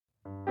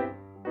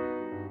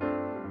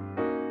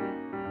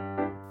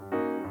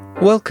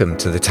Welcome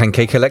to the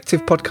 10K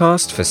Collective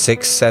podcast for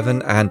 6,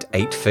 7 and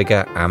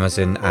 8-figure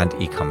Amazon and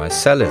e-commerce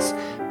sellers,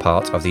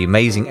 part of the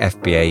amazing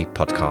FBA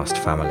podcast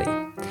family.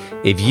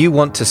 If you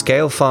want to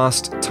scale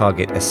fast,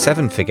 target a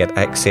 7-figure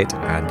exit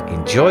and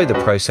enjoy the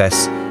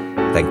process,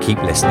 then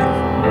keep listening.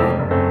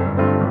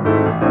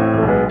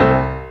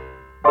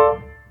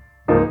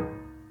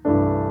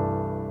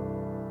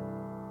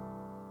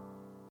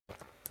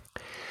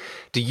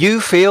 Do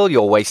you feel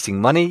you're wasting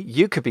money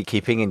you could be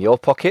keeping in your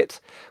pocket?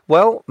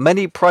 Well,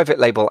 many private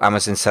label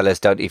Amazon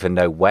sellers don't even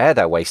know where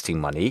they're wasting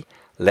money,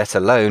 let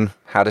alone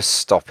how to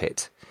stop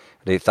it.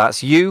 And if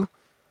that's you,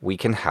 we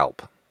can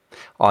help.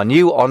 Our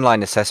new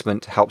online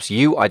assessment helps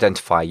you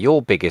identify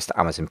your biggest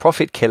Amazon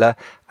profit killer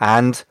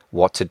and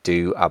what to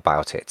do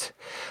about it.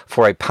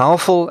 For a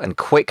powerful and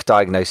quick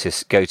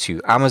diagnosis, go to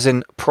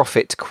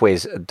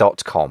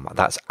AmazonProfitQuiz.com.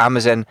 That's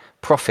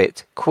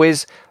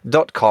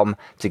AmazonProfitQuiz.com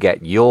to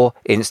get your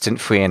instant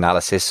free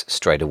analysis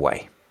straight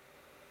away.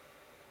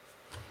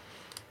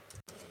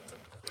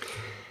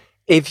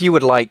 If you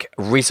would like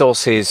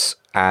resources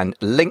and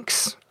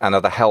links and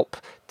other help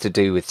to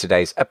do with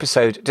today's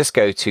episode, just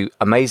go to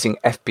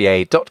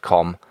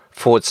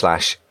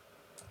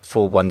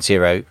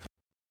amazingfba.com/410.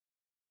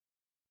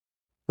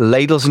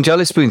 Ladles and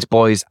jelly spoons,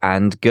 boys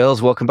and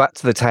girls, welcome back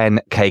to the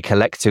 10K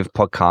Collective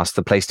podcast,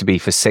 the place to be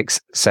for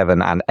 6,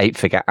 7 and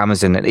 8-figure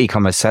Amazon and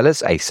e-commerce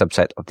sellers, a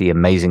subset of the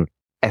amazing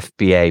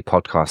FBA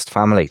podcast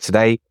family.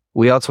 Today,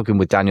 we are talking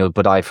with Daniel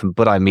Budai from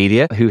Budai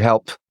Media, who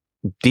help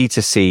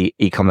D2C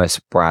e-commerce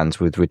brands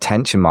with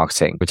retention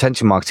marketing.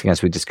 Retention marketing,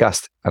 as we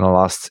discussed in our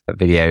last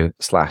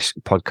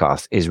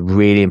video/podcast, is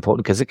really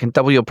important because it can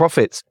double your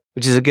profits,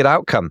 which is a good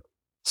outcome.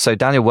 So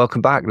Daniel,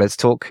 welcome back. Let's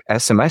talk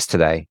SMS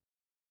today.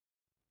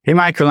 Hey,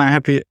 Michael, I'm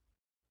happy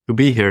to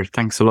be here.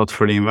 Thanks a lot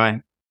for the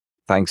invite.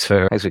 Thanks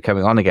for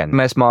coming on again.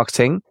 SMS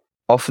marketing,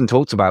 often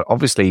talked about,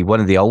 obviously one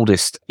of the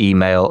oldest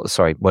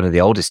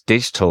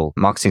digital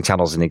marketing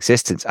channels in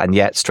existence, and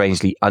yet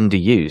strangely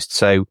underused.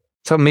 So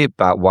tell me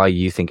about why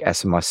you think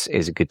SMS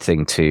is a good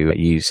thing to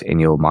use in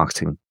your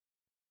marketing.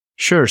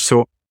 Sure.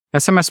 So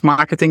SMS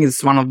marketing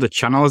is one of the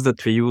channels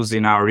that we use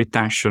in our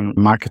retention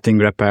marketing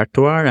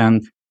repertoire.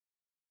 And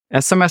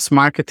SMS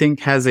marketing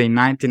has a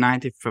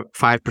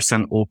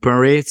 90-95% open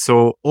rate.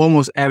 So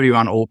almost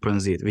everyone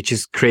opens it, which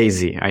is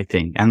crazy, I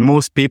think. And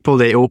most people,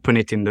 they open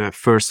it in the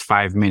first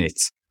 5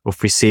 minutes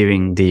of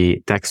receiving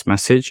the text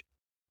message.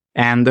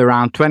 And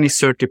around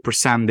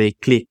 20-30% they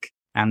click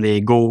and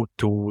they go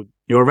to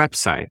your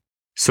website.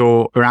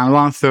 So around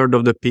 1/3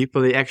 of the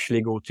people, they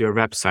actually go to your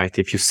website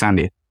if you send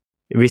it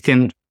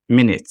within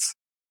minutes.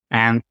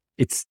 And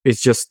it's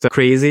just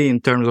crazy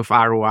in terms of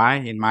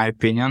ROI, in my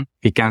opinion.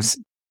 We can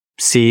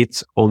see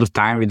it all the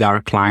time with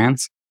our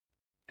clients.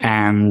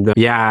 And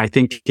I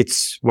think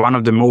it's one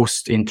of the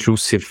most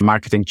intrusive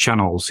marketing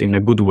channels in a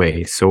good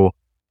way. So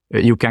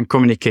you can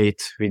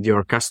communicate with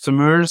your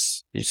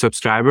customers, your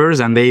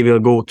subscribers, and they will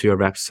go to your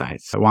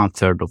website,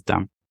 1/3 of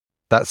them.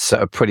 That's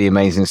a pretty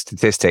amazing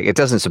statistic. It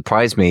doesn't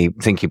surprise me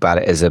thinking about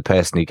it as a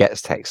person who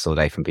gets texts all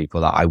day from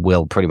people that I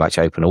will pretty much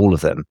open all of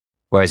them.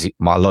 Whereas a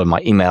lot of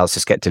my emails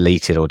just get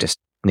deleted or just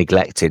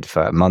neglected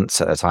for months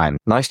at a time.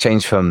 Nice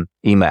change from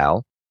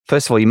email.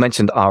 First of all, you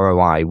mentioned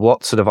ROI.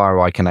 What sort of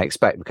ROI can I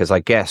expect? Because I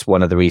guess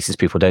one of the reasons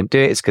people don't do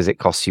it is because it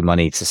costs you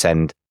money to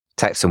send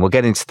text. And we'll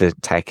get into the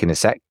tech in a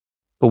sec.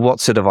 But what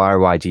sort of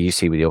ROI do you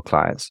see with your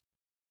clients?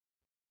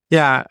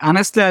 Yeah,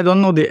 honestly, I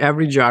don't know the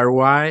average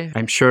ROI.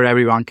 I'm sure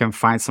everyone can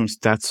find some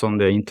stats on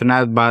the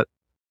internet, but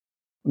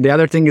the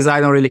other thing is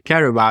I don't really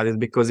care about it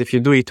because if you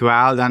do it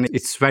well, then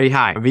it's very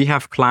high. We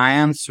have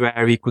clients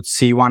where we could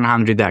see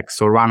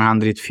 100x or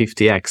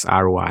 150x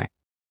ROI.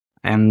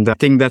 And I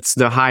think that's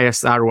the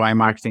highest ROI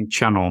marketing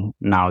channel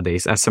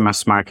nowadays,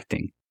 SMS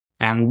marketing.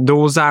 And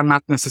those are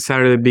not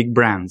necessarily big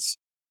brands.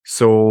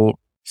 So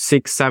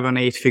 6, 7,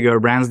 8-figure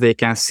brands, they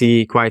can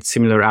see quite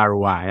similar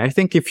ROI. I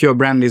think if your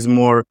brand is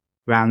more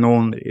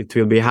well-known, it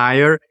will be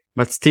higher,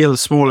 but still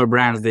smaller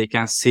brands, they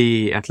can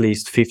see at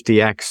least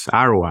 50x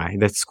ROI.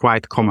 That's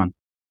quite common.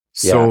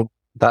 So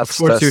that's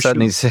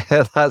certainly,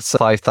 that's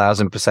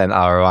 5,000%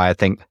 ROI.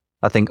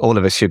 I think all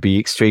of us should be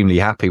extremely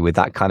happy with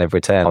that kind of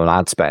return on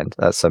ad spend.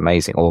 That's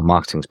amazing, or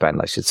marketing spend,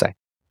 I should say.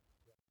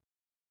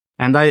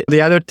 And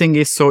the other thing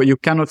is, so you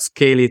cannot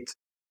scale it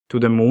to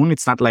the moon.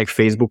 It's not like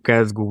Facebook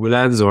ads, Google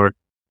ads, or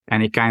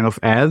any kind of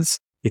ads.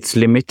 It's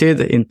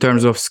limited in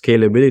terms of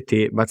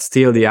scalability, but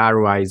still the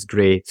ROI is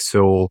great.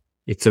 So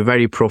it's a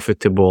very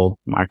profitable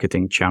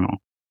marketing channel.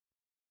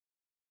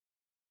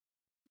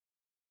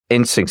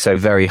 Interesting. So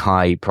very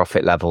high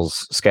profit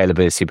levels,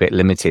 scalability a bit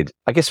limited.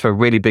 I guess for a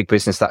really big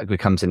business that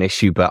becomes an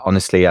issue, but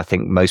honestly, I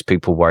think most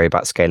people worry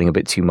about scaling a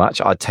bit too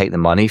much. I'd take the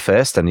money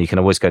first and you can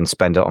always go and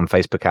spend it on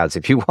Facebook ads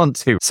if you want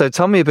to. So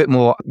tell me a bit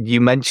more.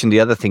 You mentioned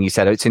the other thing you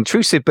said, it's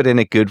intrusive, but in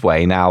a good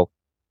way. Now,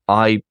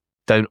 I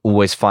don't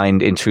always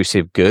find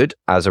intrusive good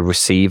as a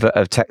receiver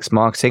of text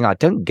marketing. I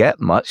don't get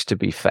much, to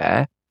be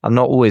fair. I'm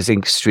not always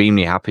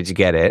extremely happy to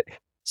get it.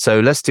 So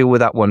let's deal with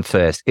that one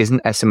first.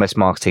 Isn't SMS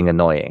marketing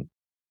annoying?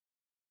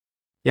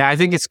 Yeah, I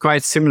think it's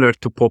quite similar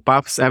to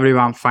pop-ups.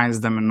 Everyone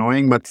finds them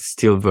annoying, but it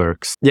still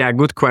works. Yeah,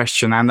 good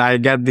question. And I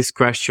get this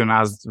question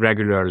asked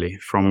regularly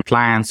from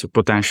clients or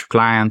potential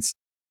clients.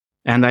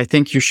 And I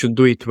think you should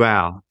do it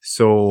well.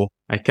 So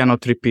I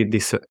cannot repeat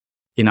this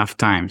enough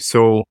times.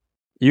 So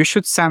you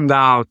should send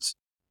out,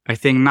 I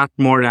think, not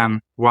more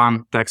than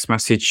one text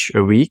message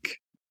a week,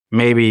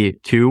 maybe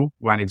two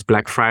when it's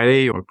Black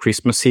Friday or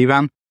Christmas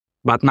even,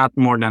 but not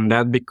more than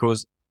that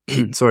because,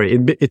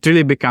 it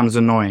really becomes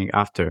annoying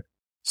after.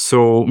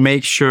 So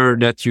make sure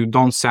that you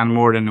don't send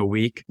more than a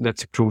week.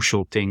 That's a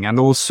crucial thing. And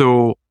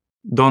also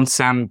don't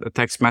send a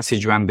text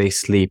message when they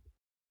sleep.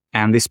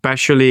 And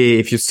especially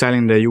if you sell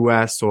in the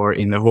US or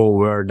in the whole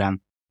world,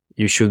 then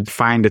you should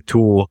find a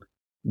tool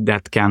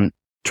that can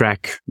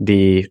track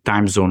the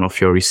time zone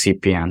of your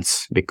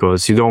recipients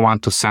because you don't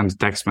want to send a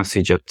text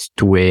message at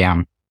 2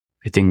 a.m.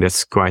 I think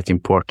that's quite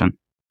important.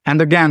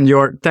 And again,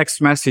 your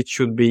text message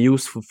should be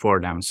useful for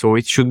them. So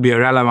it should be a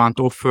relevant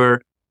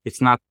offer.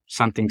 It's not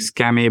something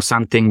scammy,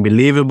 something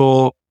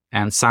believable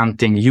and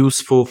something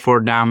useful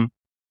for them.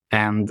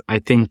 And I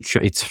think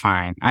it's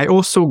fine. I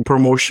also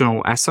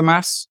promotional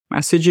SMS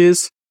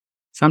messages.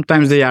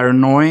 Sometimes they are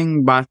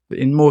annoying, but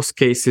in most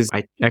cases,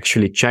 I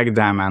actually check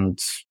them and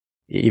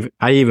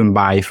I even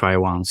buy if I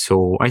want.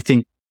 So I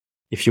think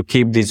if you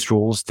keep these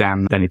rules,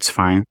 then it's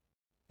fine.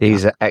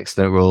 These are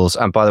excellent rules.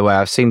 And by the way,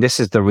 I've seen this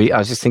is I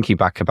was just thinking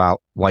back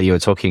about while you were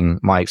talking,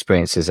 my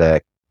experience as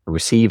a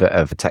receiver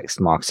of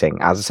text marketing.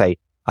 As I say,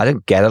 I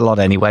don't get a lot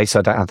anyway, so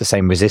I don't have the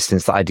same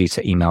resistance that I do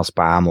to email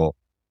spam or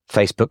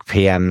Facebook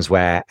PMs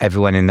where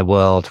everyone in the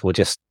world will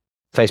just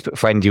Facebook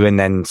friend you and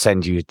then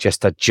send you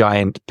just a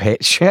giant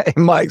pitch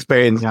in my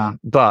experience. Yeah.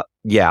 But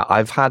yeah,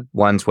 I've had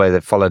ones where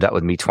they've followed up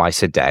with me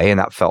twice a day and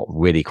that felt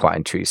really quite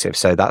intrusive.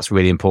 So that's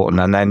really important.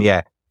 And then,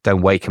 yeah,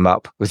 don't wake them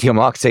up with your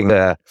marketing.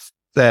 They're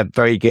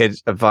very good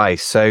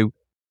advice. So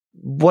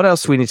what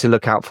else do we need to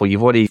look out for?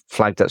 You've already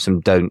flagged up some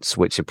don'ts,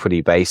 which are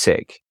pretty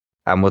basic.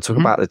 And we'll talk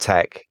about the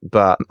tech,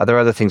 but are there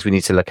other things we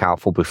need to look out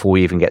for before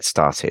we even get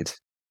started?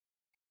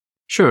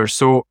 Sure.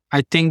 So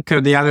I think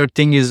the other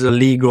thing is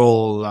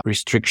legal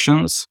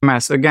restrictions.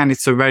 Again,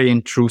 it's a very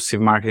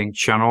intrusive marketing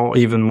channel,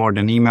 even more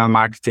than email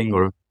marketing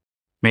or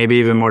maybe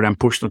even more than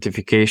push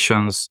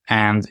notifications.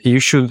 And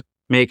you should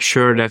make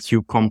sure that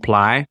you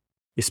comply,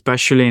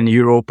 especially in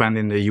Europe and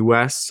in the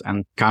US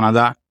and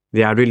Canada.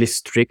 They are really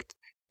strict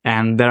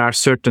and there are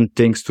certain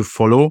things to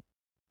follow.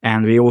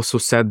 And we also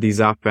set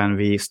these up when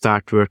we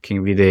start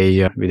working with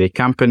a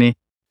company.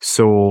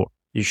 So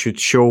you should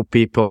show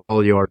people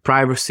your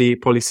privacy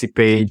policy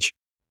page.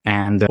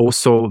 And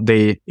also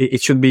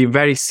it should be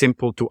very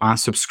simple to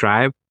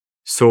unsubscribe.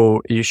 So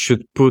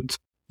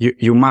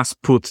you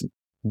must put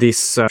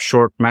this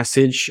short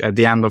message at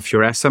the end of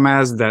your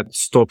SMS that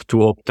stop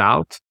to opt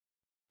out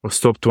or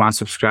stop to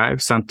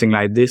unsubscribe, something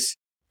like this.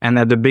 And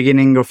at the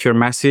beginning of your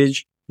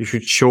message, you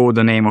should show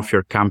the name of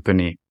your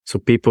company so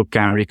people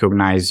can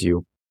recognize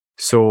you.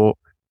 So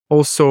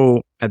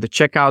also at the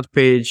checkout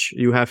page,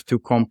 you have to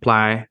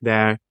comply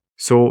there.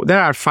 So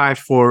there are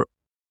 5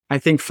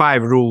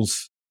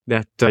 rules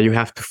that you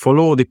have to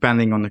follow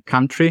depending on the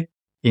country.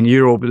 In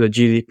Europe, the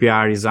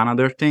GDPR is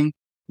another thing.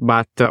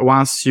 But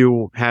once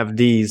you have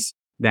these,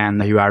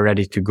 then you are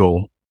ready to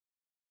go.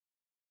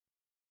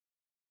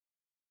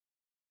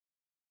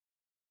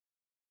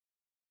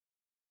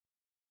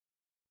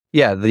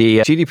 Yeah,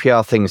 the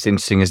GDPR thing is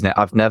interesting, isn't it?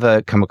 I've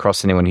never come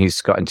across anyone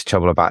who's got into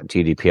trouble about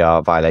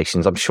GDPR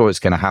violations. I'm sure it's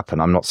going to happen.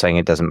 I'm not saying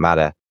it doesn't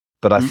matter.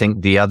 But I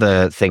think the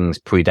other things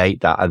predate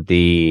that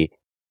are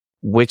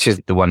which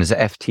is the one is the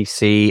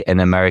FTC in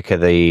America,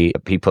 the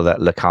people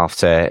that look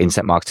after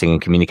internet marketing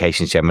and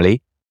communications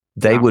generally.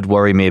 They would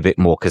worry me a bit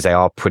more because they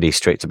are pretty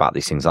strict about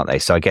these things, aren't they?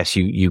 So I guess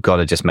you got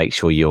to just make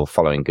sure you're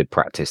following good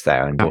practice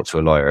there and talk to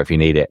a lawyer if you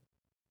need it.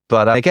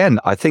 But again,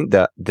 I think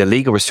that the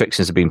legal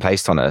restrictions that have been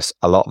placed on us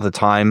a lot of the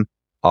time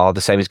are the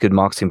same as good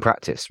marketing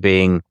practice,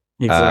 being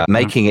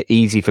making it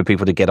easy for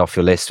people to get off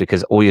your list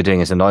because all you're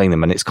doing is annoying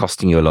them and it's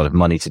costing you a lot of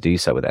money to do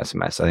so with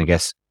SMS. I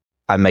guess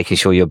I'm making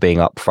sure you're being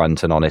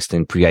upfront and honest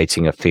and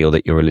creating a feel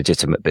that you're a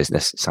legitimate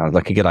business. It sounds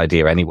like a good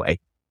idea anyway.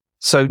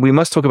 So we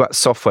must talk about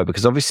software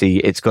because obviously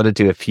it's got to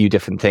do a few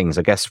different things.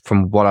 I guess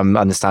from what I'm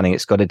understanding,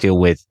 it's got to deal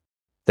with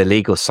the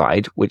legal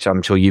side, which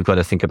I'm sure you've got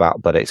to think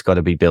about, but it's got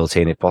to be built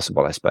in if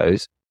possible, I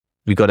suppose.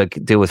 We've got to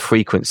deal with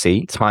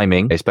frequency,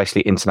 timing,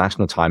 especially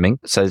international timing.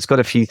 So it's got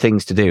a few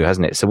things to do,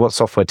 hasn't it? So what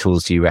software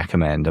tools do you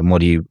recommend and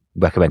what do you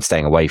recommend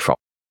staying away from?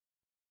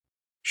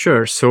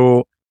 Sure.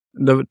 So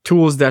the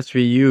tools that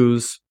we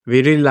use,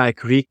 we really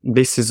like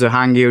this is a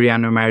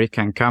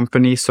Hungarian-American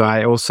company. So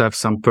I also have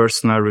some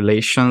personal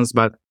relations,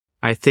 but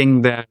I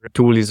think their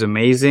tool is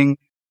amazing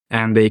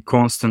and they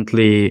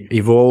constantly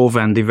evolve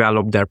and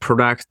develop their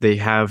product. They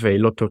have a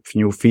lot of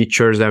new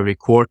features every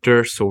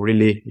quarter. So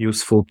really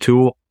useful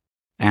tool.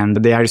 And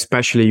they are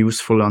especially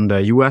useful on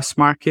the US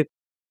market.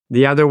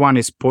 The other one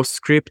is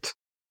Postscript.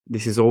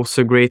 This is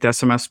also great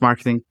SMS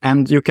marketing.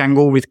 And you can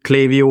go with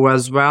Klaviyo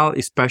as well,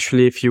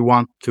 especially if you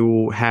want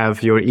to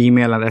have your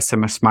email and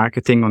SMS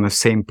marketing on the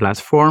same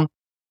platform.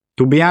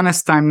 To be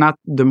honest, I'm not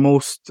the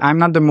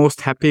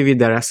most happy with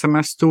their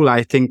SMS tool.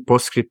 I think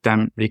Postscript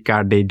and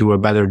Ricard, they do a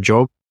better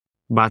job.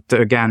 But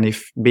again,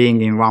 if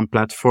being in one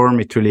platform,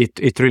 it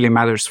really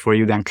matters for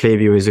you, then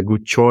Klaviyo is a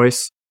good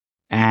choice.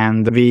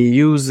 And we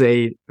use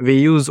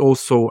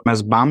also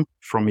SMS Bump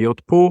from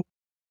Yotpo.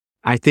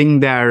 I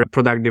think their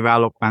product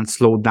development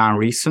slowed down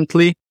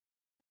recently.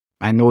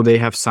 I know they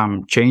have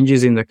some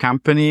changes in the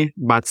company,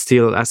 but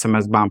still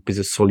SMS Bump is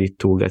a solid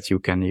tool that you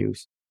can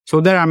use. So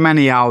there are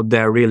many out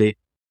there really,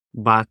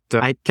 but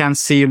I can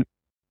see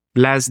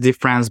less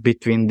difference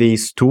between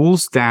these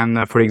tools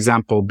than, for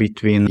example,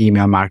 between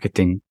email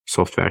marketing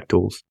software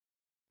tools.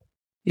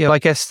 Yeah, I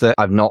guess that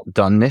I've not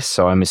done this,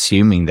 so I'm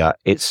assuming that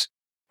it's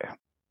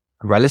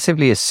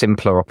relatively a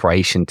simpler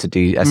operation to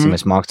do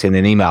SMS marketing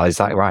than email. Is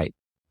that right?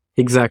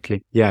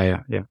 Exactly.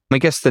 Yeah. I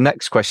guess the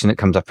next question that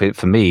comes up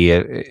for me,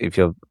 if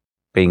you're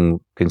being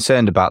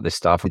concerned about this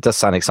stuff, it does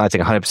sound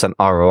exciting. 100%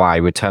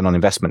 ROI, return on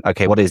investment.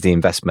 Okay, what is the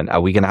investment?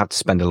 Are we going to have to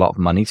spend a lot of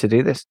money to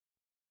do this?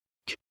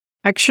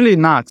 Actually,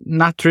 not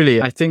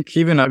really. I think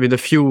even with a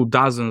few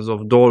dozens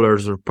of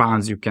dollars or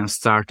pounds, you can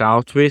start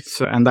out with.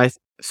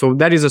 So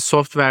there is a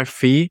software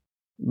fee,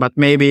 but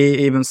maybe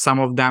even some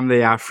of them,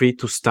 they are free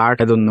to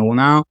start. I don't know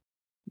now.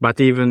 But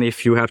even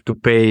if you have to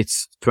pay,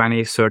 it's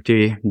 $20,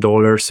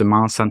 $30 a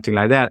month, something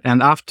like that.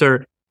 And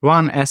after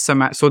one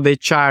SMS, so they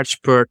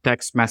charge per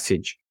text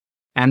message.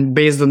 And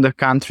based on the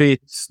country,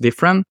 it's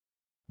different.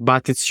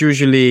 But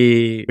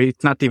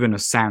it's not even a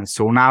cent.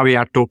 So now we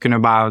are talking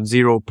about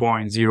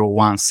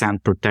 0.01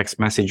 cent per text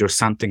message or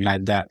something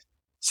like that.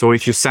 So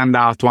if you send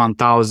out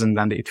 1,000,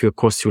 then it will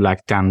cost you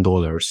like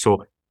 $10.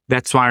 So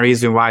that's one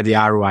reason why the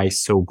ROI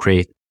is so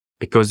great,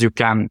 because you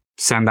can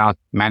send out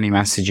many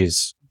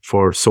messages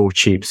for so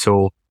cheap.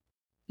 So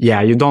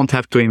yeah, you don't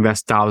have to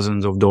invest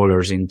thousands of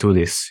dollars into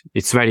this.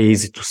 It's very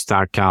easy to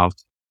start out.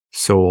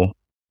 So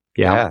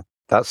yeah.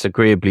 That's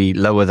agreeably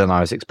lower than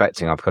I was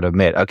expecting, I've got to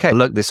admit. Okay,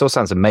 look, this all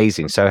sounds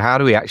amazing. So how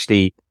do we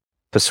actually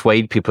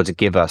persuade people to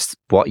give us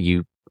what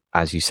you,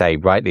 as you say,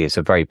 rightly, is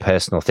a very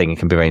personal thing. It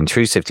can be very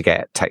intrusive to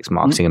get text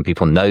marketing, and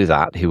people know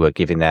that who are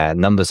giving their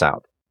numbers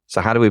out.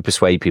 So how do we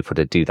persuade people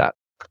to do that?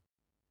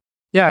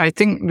 Yeah, I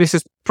think this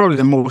is probably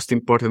the most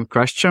important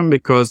question,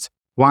 because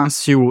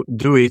once you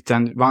do it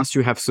and once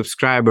you have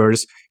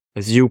subscribers,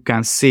 as you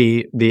can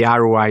see, the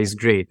ROI is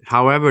great.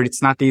 However,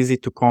 it's not easy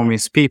to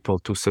convince people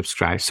to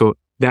subscribe. So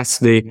that's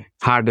the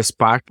hardest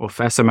part of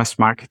SMS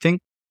marketing.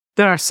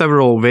 There are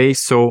several ways.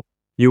 So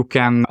you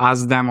can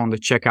ask them on the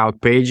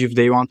checkout page if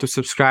they want to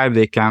subscribe.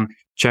 They can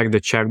check the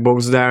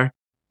checkbox there.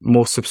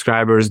 Most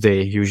subscribers,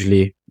 they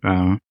usually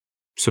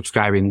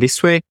subscribe in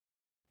this way.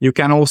 You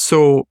can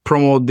also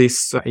promote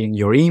this in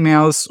your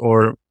emails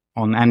or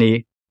on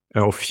any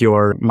of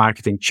your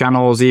marketing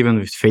channels, even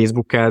with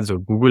Facebook ads or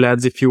Google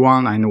ads if you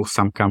want. I know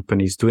some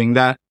companies doing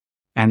that.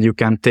 And you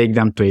can take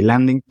them to a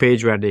landing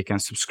page where they can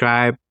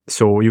subscribe.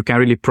 So you can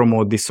really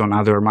promote this on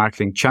other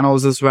marketing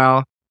channels as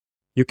well.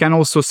 You can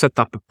also set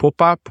up a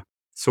pop-up.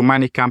 So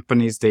many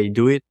companies, they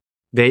do it.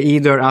 They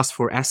either ask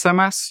for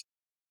SMS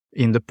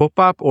in the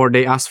pop-up or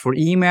they ask for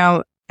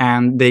email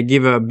and they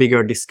give a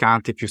bigger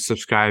discount if you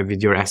subscribe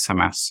with your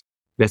SMS.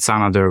 That's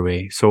another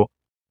way. So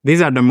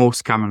these are the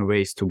most common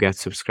ways to get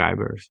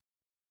subscribers.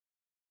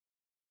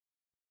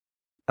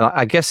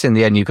 I guess in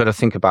the end, you've got to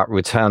think about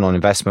return on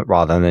investment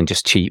rather than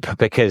just cheap,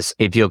 because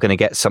if you're going to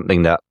get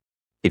something that,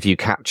 if you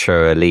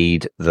capture a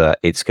lead that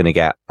it's going to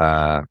get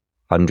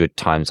 100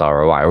 times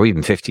ROI or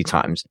even 50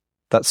 times,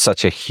 that's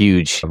such a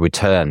huge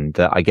return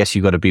that I guess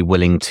you've got to be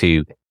willing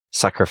to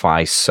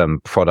sacrifice some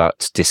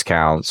product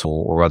discounts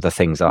or other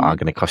things that are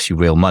going to cost you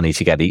real money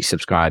to get each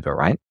subscriber,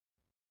 right?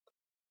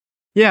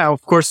 Yeah,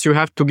 of course, you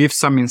have to give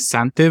some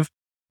incentive,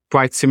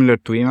 quite similar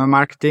to email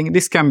marketing.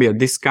 This can be a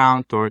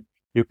discount, or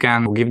you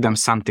can give them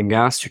something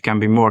else. You can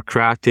be more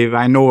creative.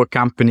 I know a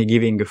company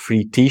giving a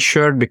free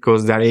t-shirt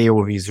because their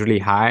AOV is really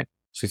high.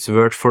 So it's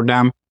worth for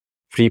them,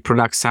 free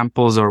product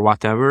samples or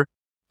whatever.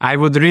 I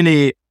would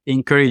really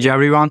encourage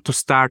everyone to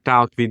start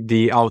out with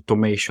the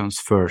automations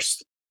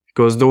first,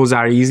 because those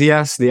are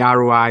easiest. The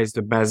ROI is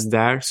the best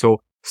there.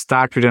 So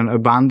start with an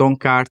abandoned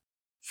cart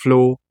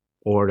flow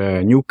or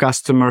a new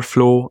customer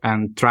flow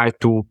and try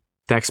to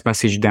text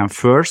message them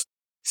first,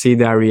 see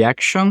their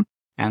reaction.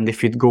 And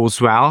if it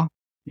goes well,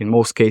 in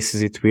most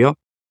cases it will,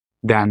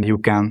 then you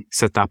can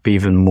set up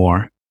even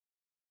more.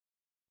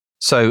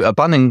 So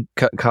abandoned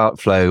cart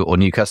flow or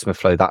new customer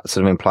flow, that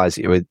sort of implies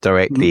that you're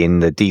directly in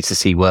the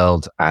D2C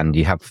world and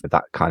you have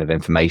that kind of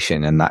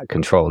information and that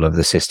control of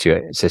the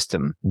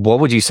system. What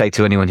would you say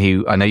to anyone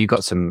who, I know you've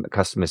got some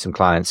customers, some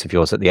clients of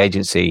yours at the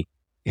agency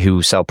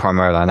who sell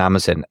primarily on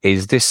Amazon.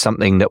 Is this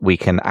something that we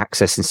can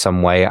access in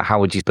some way? How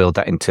would you build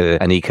that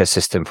into an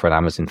ecosystem for an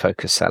Amazon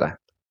focused seller?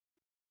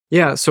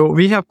 Yeah, so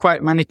we have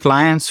quite many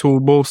clients who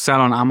both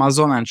sell on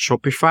Amazon and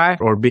Shopify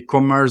or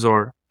BigCommerce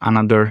or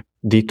another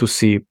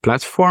D2C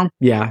platform.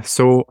 Yeah,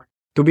 so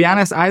to be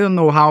honest, I don't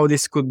know how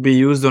this could be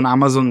used on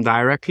Amazon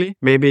directly.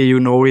 Maybe you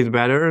know it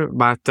better,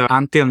 but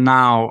until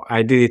now,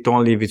 I did it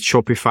only with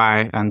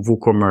Shopify and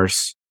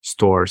WooCommerce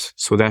stores.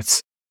 So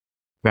that's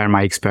where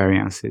my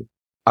experience is.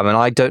 I mean,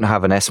 I don't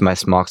have an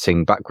SMS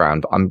marketing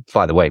background. I'm,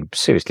 by the way,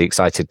 seriously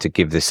excited to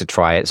give this a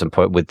try at some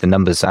point with the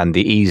numbers and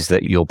the ease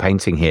that you're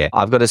painting here.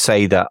 I've got to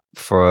say that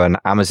for an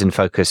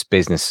Amazon-focused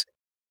business,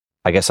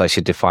 I guess I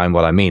should define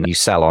what I mean. You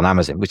sell on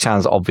Amazon, which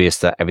sounds obvious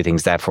that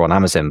everything's there for on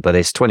Amazon, but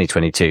it's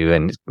 2022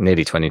 and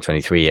nearly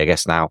 2023, I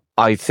guess now.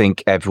 I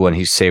think everyone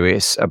who's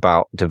serious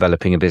about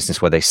developing a business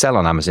where they sell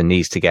on Amazon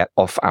needs to get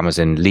off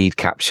Amazon lead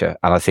capture.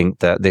 And I think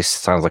that this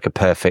sounds like a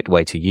perfect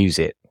way to use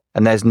it.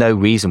 And there's no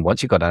reason,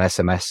 once you've got an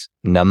SMS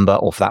number,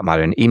 or for that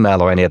matter, an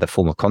email or any other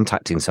form of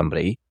contacting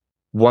somebody,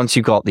 once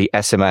you've got the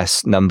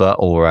SMS number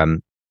or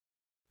an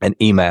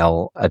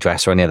email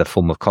address or any other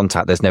form of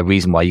contact, there's no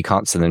reason why you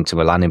can't send them to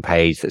a landing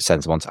page that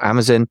sends them onto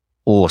Amazon,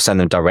 or send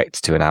them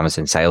direct to an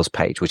Amazon sales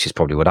page, which is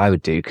probably what I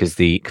would do because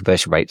the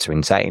conversion rates are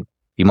insane.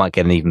 You might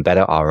get an even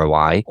better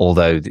ROI,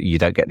 although you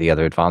don't get the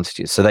other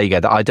advantages. So there you go.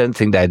 I don't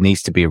think there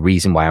needs to be a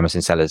reason why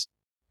Amazon sellers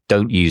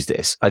don't use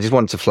this. I just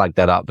wanted to flag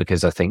that up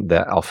because I think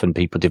that often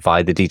people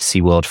divide the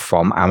D2C world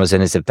from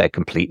Amazon as if they're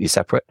completely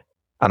separate.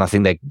 And I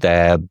think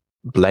they're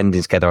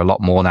blending together a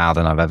lot more now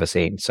than I've ever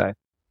seen. So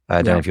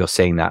I don't know if you're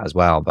seeing that as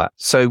well. But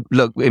so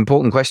look,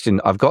 important question.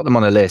 I've got them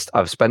on a list.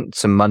 I've spent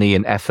some money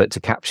and effort to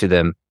capture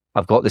them.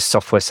 I've got this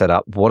software set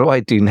up. What do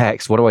I do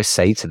next? What do I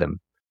say to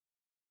them?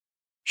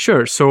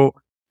 Sure. So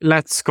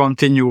let's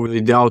continue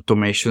with the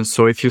automation.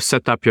 So if you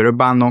set up your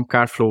abandoned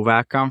cart flow,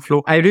 welcome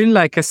flow, I really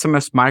like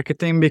SMS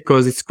marketing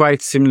because it's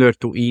quite similar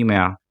to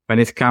email when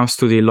it comes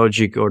to the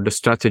logic or the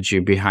strategy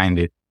behind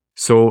it.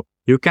 So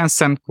you can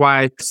send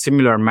quite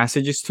similar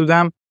messages to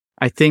them.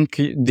 I think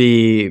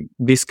the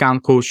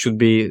discount code should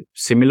be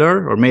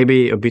similar or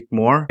maybe a bit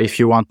more if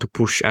you want to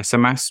push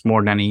SMS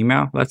more than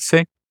email, let's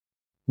say.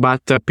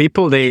 But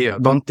people, they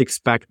don't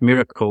expect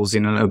miracles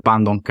in an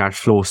abandoned cart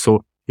flow.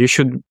 So you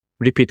should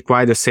repeat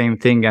quite the same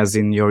thing as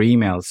in your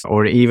emails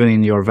or even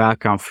in your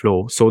welcome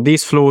flow. So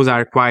these flows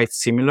are quite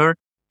similar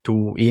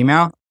to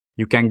email.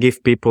 You can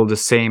give people the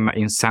same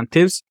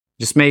incentives.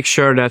 Just make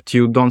sure that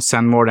you don't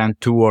send more than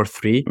 2 or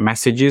 3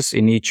 messages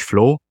in each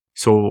flow.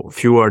 So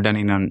fewer than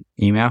in an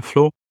email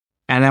flow.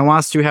 And then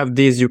once you have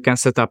these, you can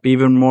set up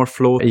even more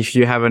flow. If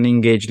you have an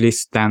engaged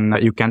list, then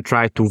you can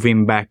try to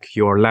win back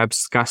your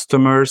labs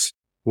customers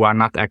who are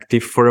not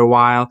active for a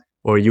while,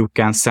 or you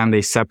can send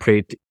a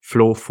separate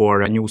flow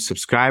for new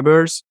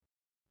subscribers.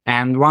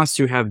 And once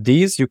you have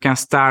these, you can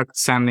start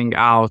sending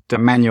out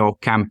manual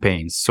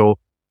campaigns. So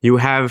you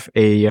have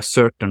a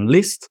certain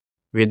list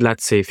with,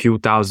 let's say, a few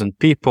thousand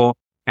people,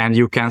 and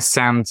you can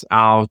send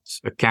out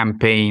a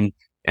campaign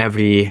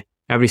every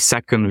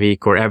second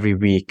week or every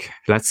week.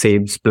 Let's say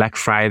it's Black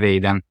Friday,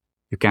 then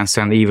you can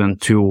send even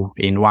 2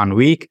 in 1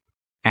 week.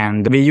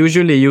 And we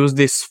usually use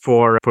this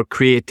for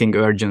creating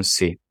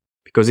urgency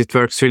because it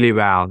works really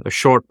well. A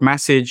short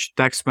message,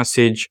 text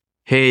message,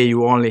 hey,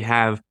 you only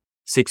have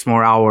 6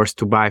 more hours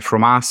to buy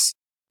from us.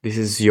 This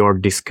is your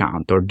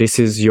discount, or this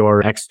is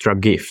your extra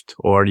gift,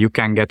 or you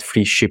can get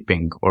free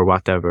shipping or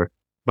whatever.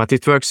 But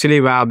it works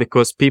really well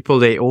because people,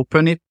 they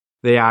open it,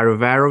 they are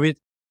aware of it,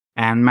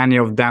 and many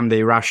of them,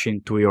 they rush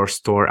into your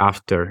store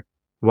after.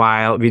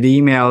 While with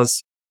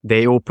emails,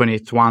 they open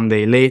it 1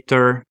 day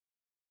later,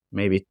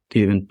 maybe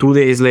even 2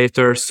 days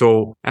later.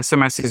 So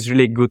SMS is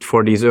really good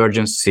for these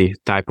urgency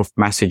type of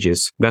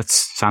messages. That's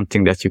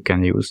something that you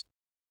can use.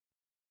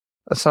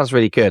 That sounds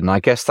really good. And I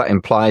guess that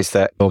implies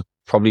that you're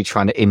probably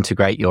trying to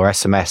integrate your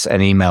SMS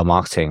and email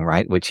marketing,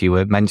 right? Which you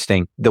were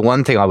mentioning. The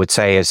one thing I would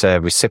say as a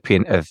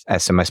recipient of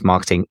SMS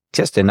marketing,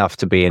 just enough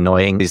to be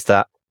annoying, is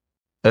that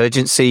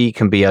urgency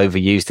can be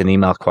overused in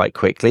email quite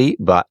quickly,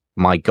 but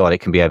my God, it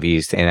can be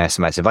overused in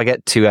SMS. If I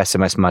get 2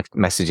 SMS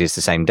messages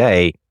the same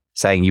day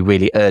saying you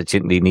really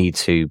urgently need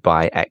to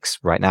buy X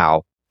right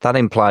now, that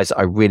implies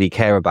I really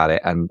care about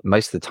it. And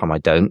most of the time I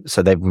don't.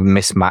 So they've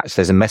mismatched.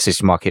 There's a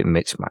message market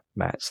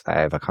mismatch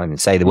there. I can't even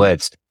say the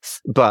words.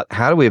 But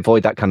how do we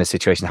avoid that kind of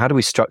situation? How do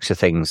we structure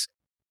things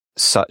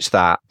such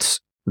that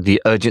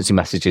the urgency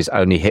messages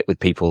only hit with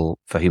people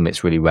for whom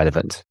it's really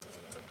relevant?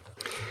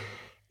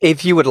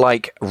 If you would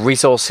like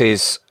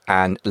resources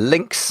and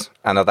links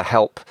and other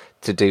help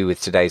to do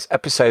with today's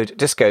episode,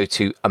 just go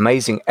to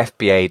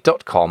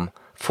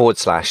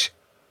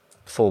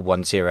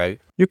amazingfba.com/410.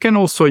 You can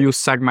also use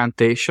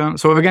segmentation.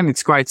 So again,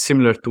 it's quite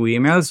similar to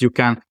emails. You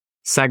can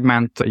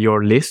segment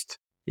your list.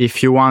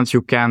 If you want,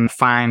 you can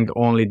find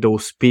only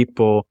those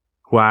people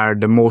who are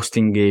the most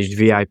engaged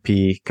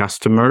VIP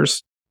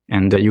customers,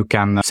 and you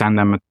can send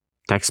them a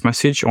text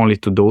message only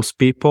to those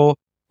people,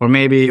 or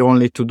maybe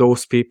only to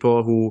those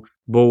people who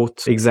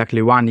bought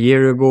exactly 1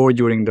 year ago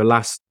during the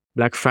last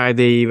Black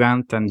Friday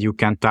event, and you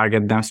can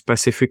target them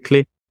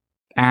specifically.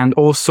 And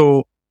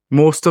also,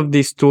 most of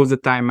these tools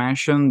that I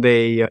mentioned,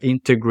 they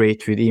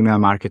integrate with email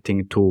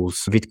marketing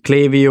tools. With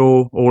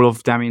Klaviyo, all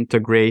of them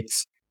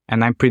integrates.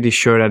 And I'm pretty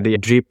sure that the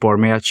Drip or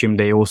MailChimp,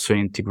 they also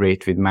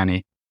integrate with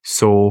many.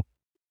 So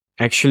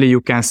actually,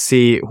 you can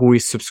see who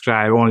is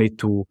subscribed only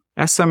to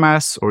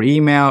SMS or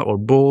email or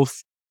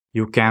both.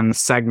 You can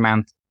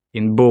segment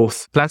in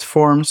both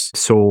platforms.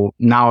 So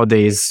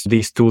nowadays,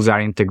 these tools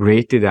are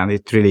integrated and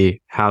it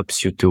really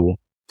helps you to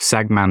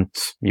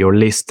segment your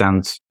list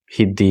and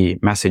hit the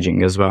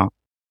messaging as well.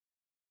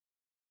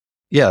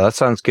 Yeah, that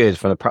sounds good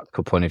from a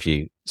practical point of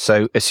view.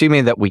 So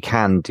assuming that we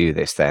can do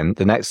this, then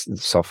the next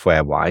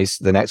software wise,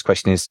 the next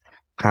question is,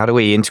 how do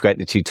we integrate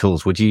the two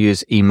tools? Would you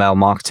use email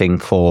marketing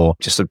for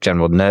just a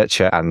general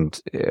nurture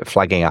and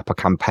flagging up a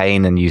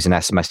campaign and using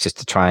SMS just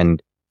to try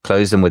and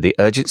close them with the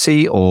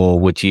urgency? Or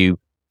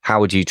how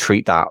would you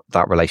treat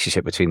that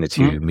relationship between the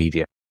two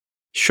media?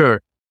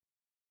 Sure.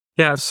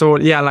 Yeah. So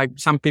like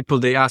some people,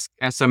 they ask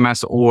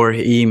SMS or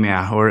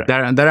email, or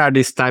there are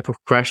these type of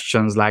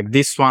questions like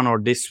this one or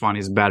this one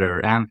is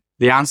better. And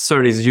the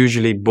answer is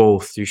usually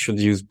both. You should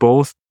use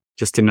both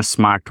just in a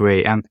smart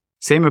way. And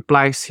same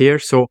applies here.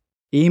 So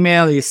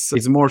email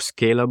is more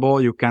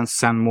scalable. You can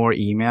send more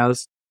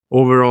emails.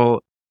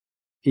 Overall,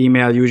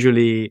 email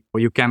usually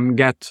you can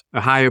get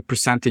a higher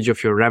percentage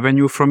of your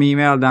revenue from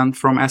email than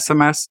from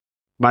SMS,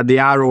 but the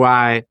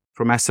ROI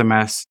from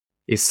SMS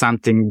is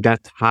something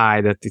that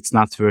high that it's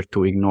not worth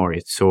to ignore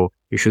it. So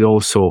you should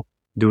also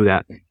do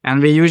that.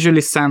 And we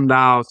usually send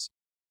out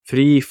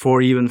 3,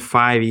 4, even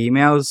 5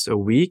 emails a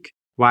week,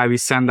 while we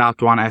send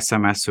out 1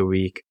 SMS a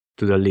week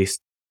to the list.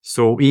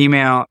 So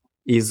email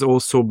is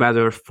also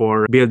better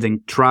for building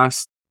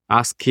trust,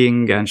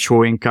 asking and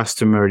showing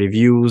customer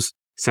reviews,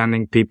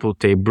 sending people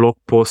to a blog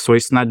post. So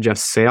it's not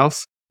just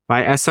sales.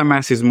 While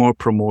SMS is more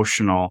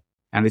promotional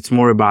and it's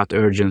more about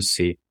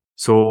urgency.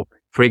 So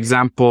for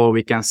example,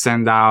 we can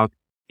send out,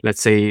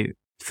 let's say,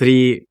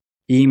 3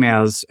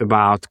 emails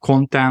about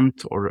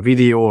content or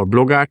video or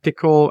blog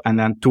article, and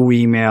then 2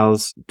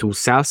 emails to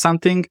sell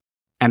something.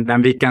 And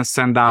then we can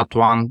send out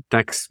 1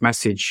 text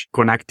message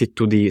connected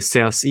to the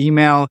sales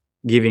email,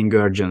 giving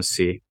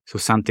urgency. So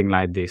something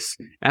like this.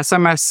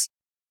 SMS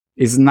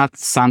is not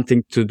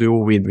something to do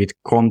with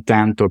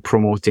content or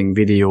promoting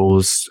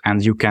videos,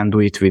 and you can do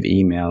it with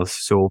emails.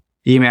 So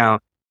email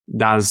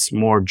does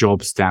more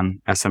jobs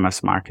than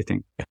SMS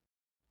marketing.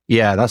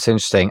 Yeah, that's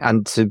interesting.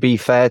 And to be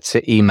fair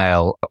to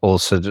email,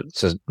 also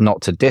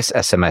not to diss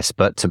SMS,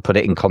 but to put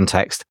it in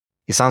context,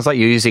 it sounds like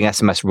you're using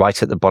SMS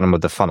right at the bottom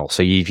of the funnel.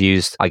 So you've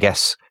used, I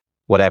guess,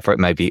 whatever it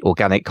may be,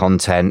 organic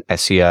content,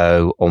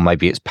 SEO, or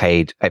maybe it's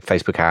paid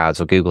Facebook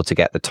ads or Google to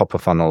get the top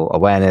of funnel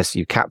awareness.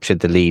 You captured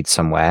the lead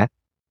somewhere,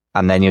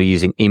 and then you're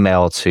using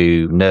email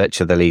to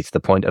nurture the lead to the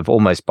point of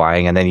almost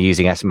buying, and then you're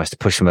using SMS to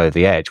push them over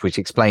the edge, which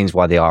explains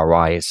why the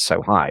ROI is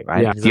so high,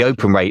 right? Yeah, exactly. The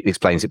open rate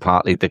explains it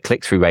partly. The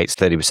click-through rate's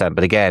 30%.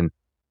 But again,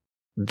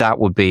 that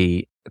would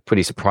be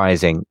pretty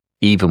surprising,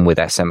 even with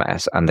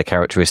SMS and the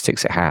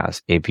characteristics it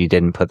has, if you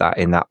didn't put that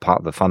in that part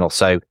of the funnel.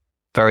 So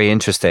very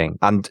interesting.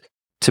 And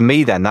to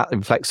me, then, that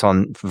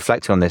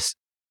reflecting on this,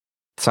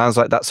 sounds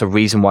like that's a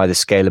reason why the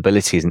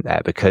scalability isn't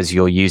there, because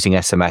you're using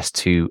SMS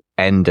to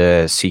end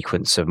a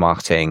sequence of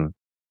marketing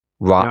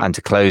and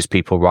to close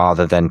people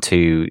rather than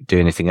to do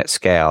anything at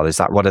scale. Is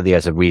that what are the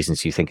other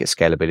reasons you think its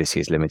scalability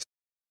is limited?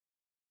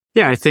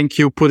 Yeah, I think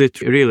you put it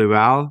really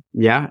well.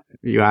 Yeah,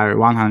 you are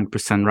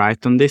 100%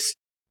 right on this.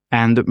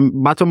 And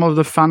bottom of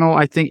the funnel,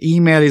 I think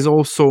email is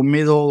also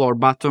middle or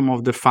bottom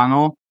of the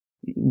funnel.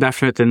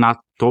 Definitely not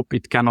top.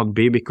 It cannot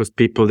be, because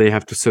people, they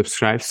have to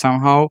subscribe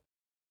somehow.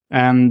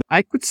 And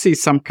I could see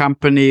some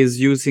companies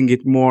using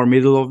it more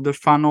middle of the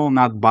funnel,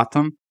 not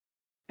bottom.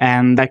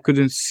 And I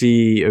couldn't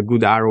see a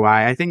good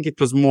ROI. I think it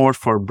was more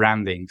for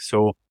branding.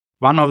 So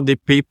one of the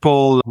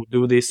people who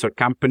do this, or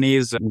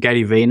companies,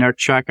 Gary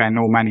Vaynerchuk, I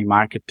know many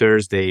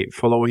marketers, they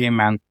follow him,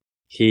 and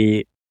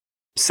he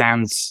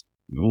sends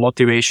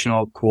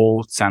motivational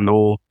quotes and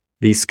all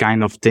these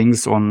kind of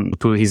things on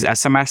to his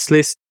SMS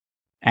list.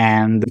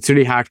 And it's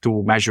really hard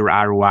to measure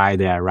ROI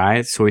there,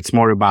 right? So it's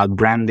more about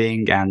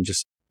branding and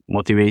just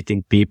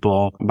motivating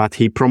people. But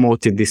he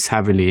promoted this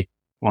heavily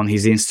on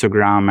his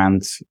Instagram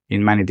and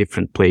in many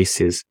different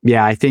places.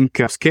 Yeah, I think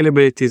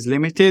scalability is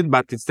limited,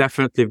 but it's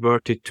definitely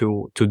worth it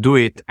to do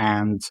it.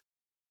 And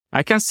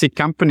I can see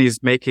companies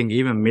making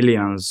even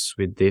millions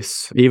with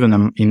this,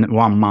 even in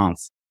 1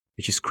 month,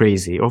 which is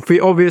crazy.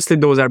 Obviously,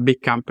 those are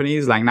big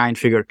companies, like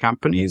 9-figure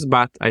companies,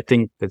 but I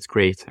think that's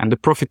great. And the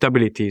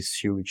profitability is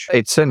huge.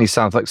 It certainly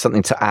sounds like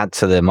something to add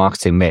to the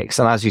marketing mix.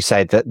 And as you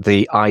said, that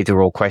the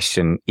either or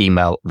question,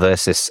 email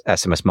versus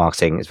SMS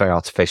marketing, is very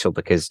artificial,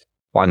 because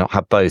why not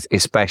have both?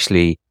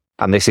 Especially,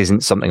 and this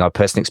isn't something I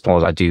personally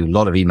explored. I do a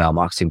lot of email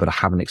marketing, but I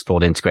haven't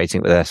explored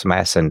integrating it with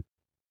SMS. And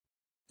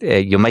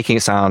you're making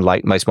it sound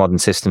like most modern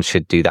systems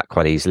should do that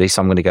quite easily.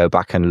 So I'm going to go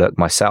back and look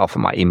myself at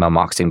my email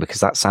marketing,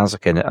 because that sounds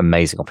like an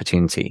amazing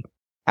opportunity.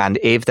 And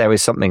if there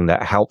is something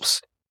that helps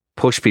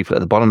push people at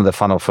the bottom of the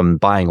funnel from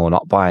buying or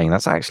not buying,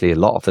 that's actually a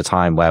lot of the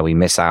time where we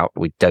miss out.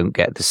 We don't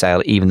get the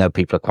sale, even though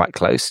people are quite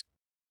close.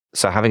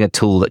 So having a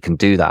tool that can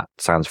do that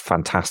sounds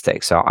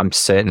fantastic. So I'm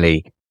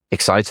certainly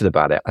excited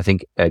about it. I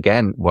think,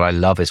 again, what I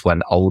love is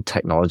when old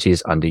technology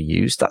is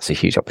underused. That's a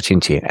huge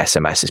opportunity.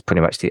 SMS is pretty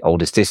much the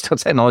oldest digital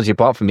technology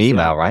apart from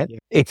email, right? Yeah.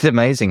 It's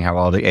amazing how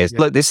old it is. Yeah.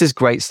 Look, this is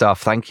great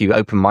stuff. Thank you.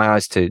 Opened my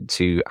eyes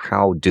to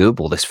how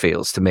doable this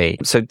feels to me.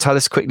 So tell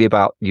us quickly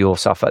about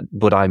yourself at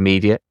Budeye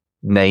Media.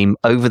 Name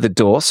over the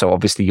door. So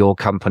obviously your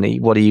company.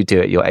 What do you do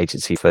at your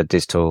agency for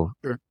digital?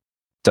 Sure.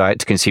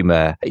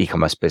 direct-to-consumer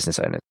e-commerce business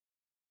owners?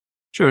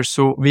 Sure.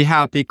 So we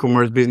help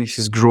e-commerce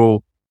businesses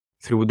grow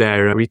through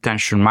their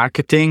retention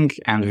marketing,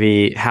 and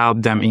we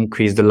help them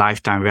increase the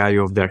lifetime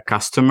value of their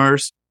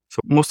customers. So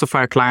most of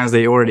our clients,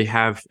 they already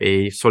have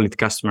a solid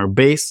customer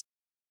base,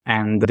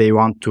 and they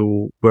want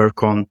to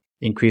work on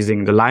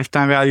increasing the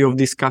lifetime value of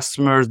these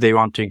customers. They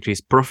want to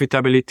increase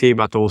profitability,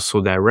 but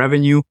also their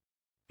revenue.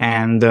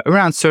 And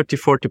around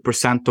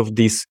 30-40% of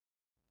these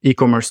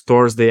e-commerce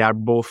stores, they are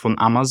both on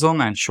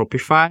Amazon and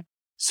Shopify.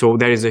 So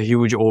there is a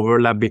huge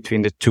overlap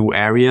between the two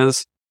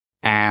areas,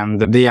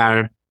 and they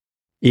are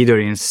either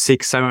in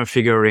 6-7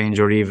 figure range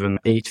or even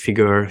 8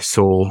 figure.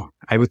 So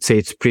I would say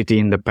it's pretty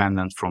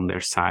independent from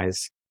their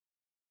size.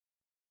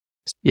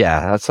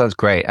 Yeah, that sounds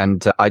great.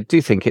 And I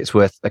do think it's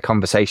worth a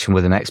conversation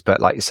with an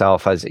expert like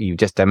yourself, as you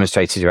just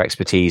demonstrated your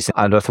expertise.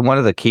 And I think one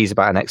of the keys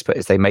about an expert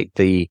is they make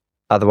the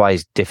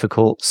otherwise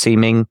difficult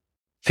seeming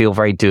feel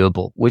very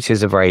doable, which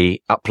is a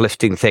very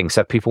uplifting thing.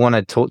 So if people want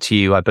to talk to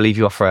you, I believe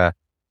you offer a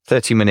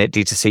 30-minute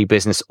D2C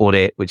business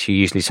audit, which you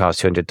usually charge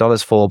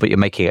 $200 for, but you're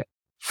making it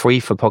free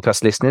for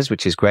podcast listeners,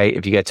 which is great.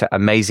 If you go to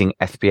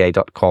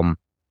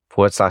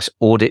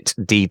amazingfba.com/audit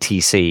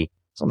DTC,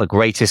 it's not the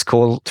greatest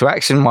call to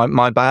action,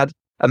 my bad.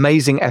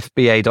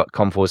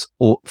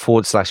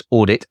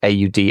 amazingfba.com/audit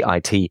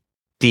AUDIT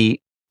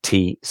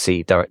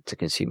DTC, direct to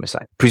consumer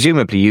site.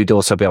 Presumably you'd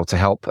also be able to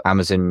help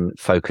Amazon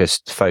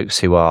focused folks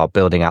who are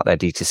building out their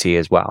D2C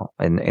as well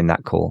in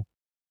that call.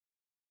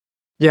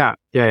 Yeah.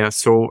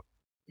 So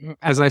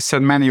as I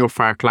said, many of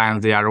our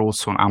clients, they are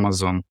also on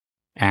Amazon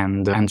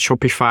and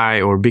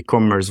Shopify or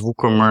BigCommerce,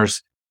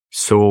 WooCommerce.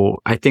 So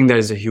I think there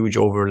is a huge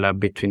overlap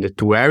between the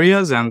two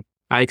areas, and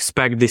I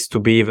expect this to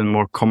be even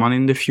more common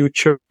in the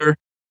future.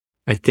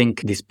 I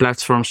think these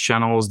platforms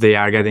channels, they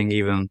are getting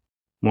even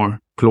more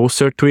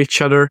closer to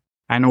each other.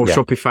 I know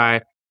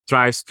Shopify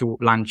tries to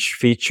launch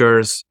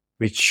features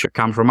which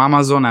come from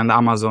Amazon, and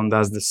Amazon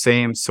does the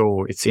same.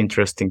 So it's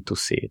interesting to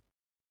see it.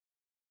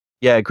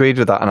 Yeah, agreed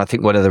with that. And I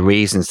think one of the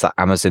reasons that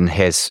Amazon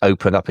has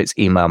opened up its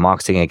email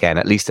marketing again,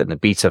 at least in the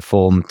beta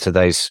form to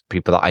those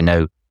people that I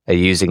know are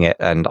using it,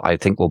 and I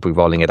think we'll be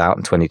rolling it out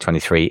in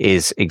 2023,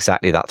 is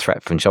exactly that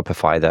threat from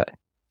Shopify that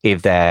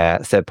if their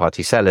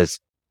third-party sellers,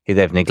 who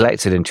they've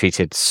neglected and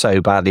treated so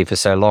badly for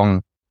so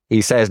long,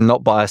 he says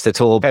not biased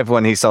at all.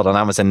 Everyone who's sold on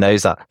Amazon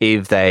knows that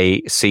if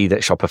they see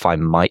that Shopify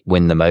might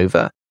win them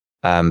over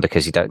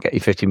because you don't get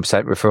your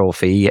 15% referral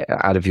fee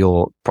out of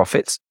your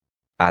profits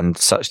and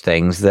such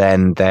things,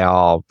 then they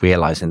are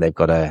realizing they've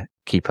got to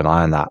keep an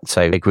eye on that.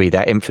 So I agree,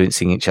 they're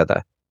influencing each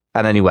other.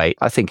 And anyway,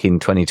 I think in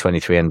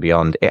 2023 and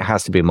beyond, it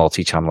has to be a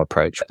multi-channel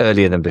approach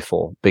earlier than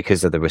before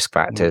because of the risk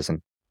factors and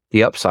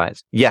the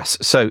upsides. Yes.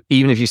 So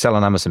even if you sell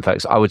on Amazon,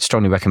 folks, I would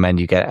strongly recommend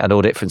you get an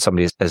audit from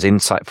somebody as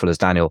insightful as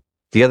Daniel.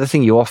 The other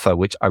thing you offer,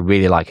 which I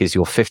really like, is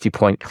your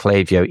 50-point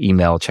Klaviyo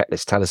email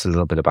checklist. Tell us a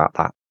little bit about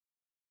that.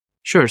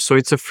 Sure. So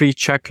it's a free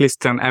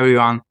checklist, and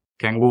everyone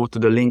can go to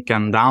the link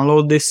and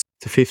download this.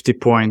 It's a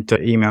 50-point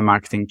email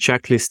marketing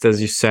checklist,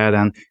 as you said.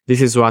 And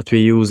this is what we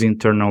use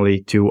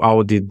internally to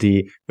audit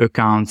the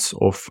accounts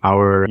of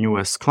our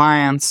newest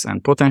clients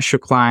and potential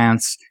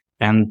clients.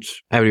 And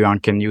everyone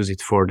can use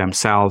it for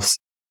themselves.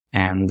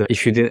 And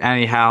if you need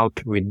any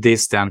help with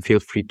this, then feel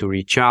free to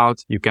reach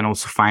out. You can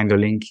also find the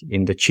link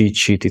in the cheat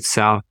sheet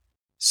itself.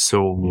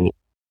 So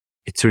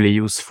it's really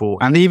useful.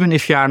 And even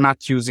if you are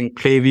not using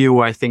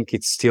Klaviyo, I think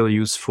it's still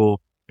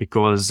useful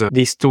because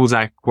these tools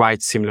are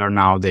quite similar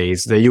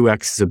nowadays. The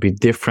UX is a bit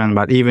different,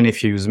 but even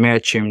if you use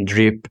MailChimp,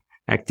 Drip,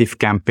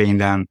 ActiveCampaign,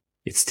 then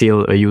it's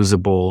still a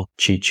usable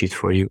cheat sheet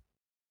for you.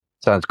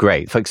 Sounds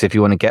great. Folks, if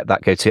you want to get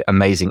that, go to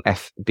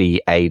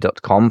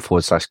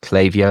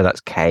amazingfba.com/Klaviyo.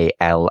 That's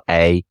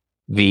KLAVIYO,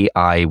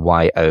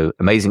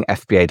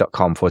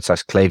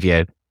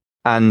 amazingfba.com/Klaviyo.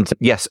 And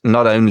yes,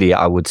 not only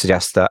I would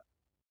suggest that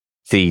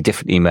the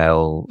different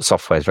email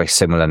software is very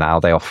similar now.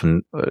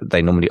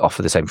 They normally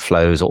offer the same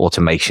flows or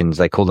automations.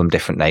 They call them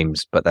different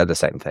names, but they're the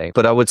same thing.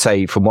 But I would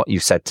say from what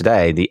you've said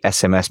today, the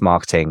SMS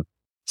marketing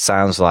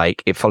sounds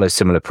like it follows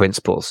similar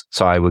principles.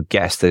 So I would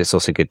guess that it's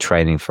also good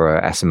training for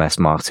SMS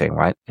marketing,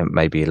 right? It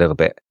may be a little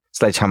bit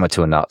sledgehammer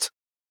to a nut,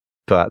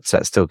 but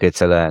that's still good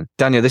to learn.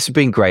 Daniel, this has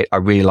been great. I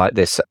really like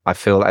this. I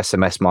feel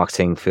SMS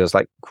marketing feels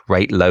like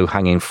great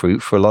low-hanging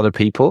fruit for a lot of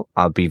people.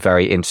 I'll be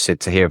very interested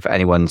to hear if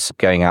anyone's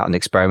going out and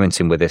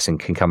experimenting with this and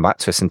can come back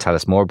to us and tell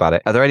us more about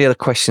it. Are there any other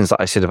questions that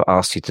I should have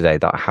asked you today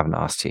that I haven't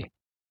asked you?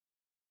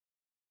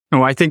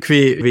 No, I think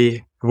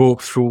we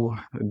walked through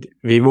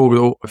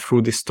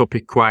this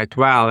topic quite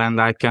well, and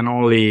I can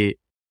only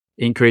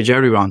encourage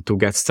everyone to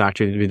get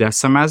started with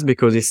SMS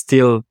because it's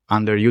still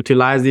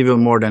underutilized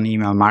even more than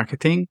email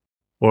marketing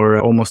or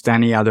almost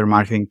any other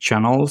marketing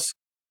channels.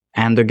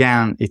 And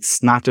again,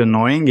 it's not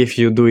annoying if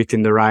you do it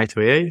in the right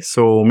way.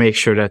 So make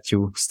sure that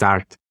you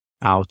start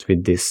out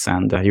with this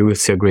and you will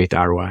see a great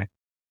ROI.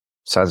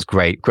 Sounds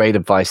great. Great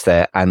advice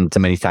there. And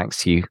many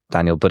thanks to you,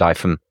 Daniel Budai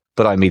from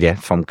Budai Media,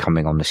 for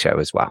coming on the show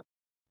as well.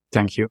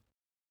 Thank you.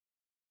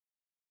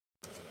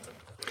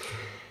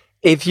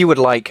 If you would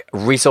like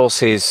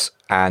resources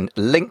and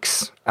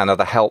links and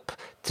other help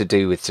to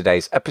do with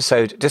today's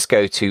episode, just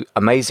go to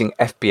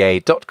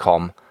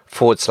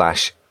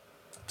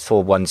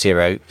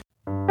amazingfba.com/410.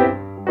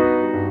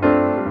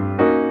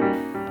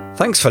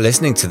 Thanks for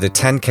listening to the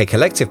 10K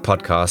Collective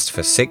podcast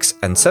for 6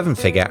 and 7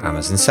 figure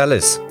Amazon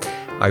sellers.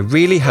 I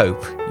really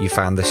hope you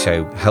found the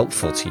show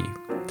helpful to you.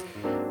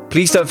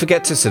 Please don't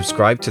forget to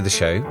subscribe to the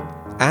show.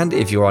 And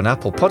if you're on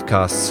Apple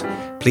Podcasts,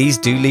 please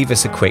do leave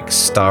us a quick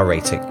star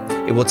rating.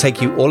 It will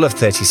take you all of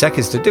 30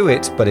 seconds to do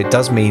it, but it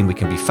does mean we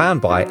can be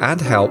found by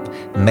and help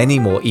many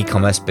more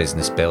e-commerce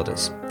business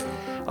builders.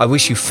 I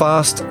wish you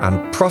fast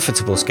and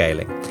profitable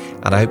scaling,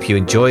 and I hope you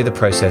enjoy the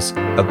process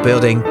of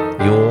building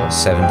your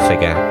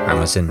 7-figure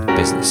Amazon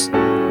business.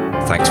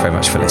 Thanks very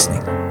much for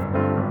listening.